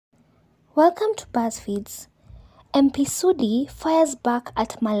Welcome to BuzzFeeds. MP Sudi fires back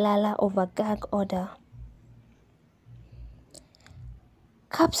at Malala over gag order.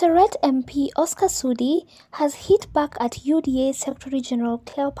 Kapseret MP Oscar Sudi has hit back at UDA Secretary General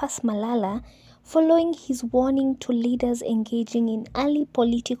Cleophas Malala following his warning to leaders engaging in early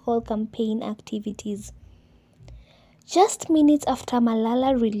political campaign activities. Just minutes after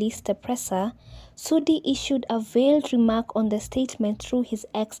Malala released the presser, Sudi issued a veiled remark on the statement through his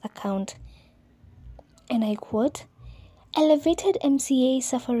X account. And I quote, "Elevated MCA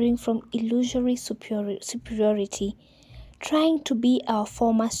suffering from illusory superiority, trying to be our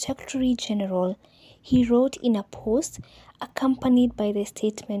former Secretary General," he wrote in a post accompanied by the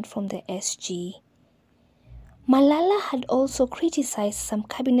statement from the SG. Malala had also criticized some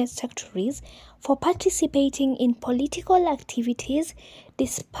cabinet secretaries for participating in political activities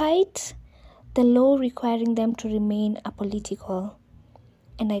despite the law requiring them to remain apolitical.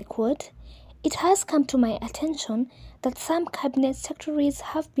 And I quote, "It has come to my attention that some cabinet secretaries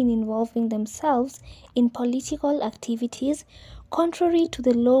have been involving themselves in political activities contrary to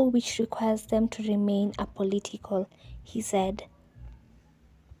the law which requires them to remain apolitical," he said.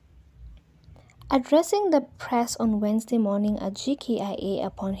 Addressing the press on Wednesday morning at GKIA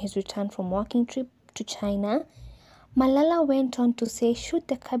upon his return from working trip to China, Malala went on to say should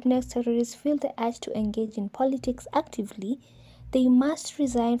the cabinet secretaries feel the urge to engage in politics actively, they must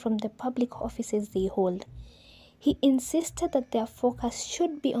resign from the public offices they hold. He insisted that their focus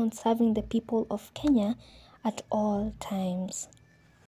should be on serving the people of Kenya at all times.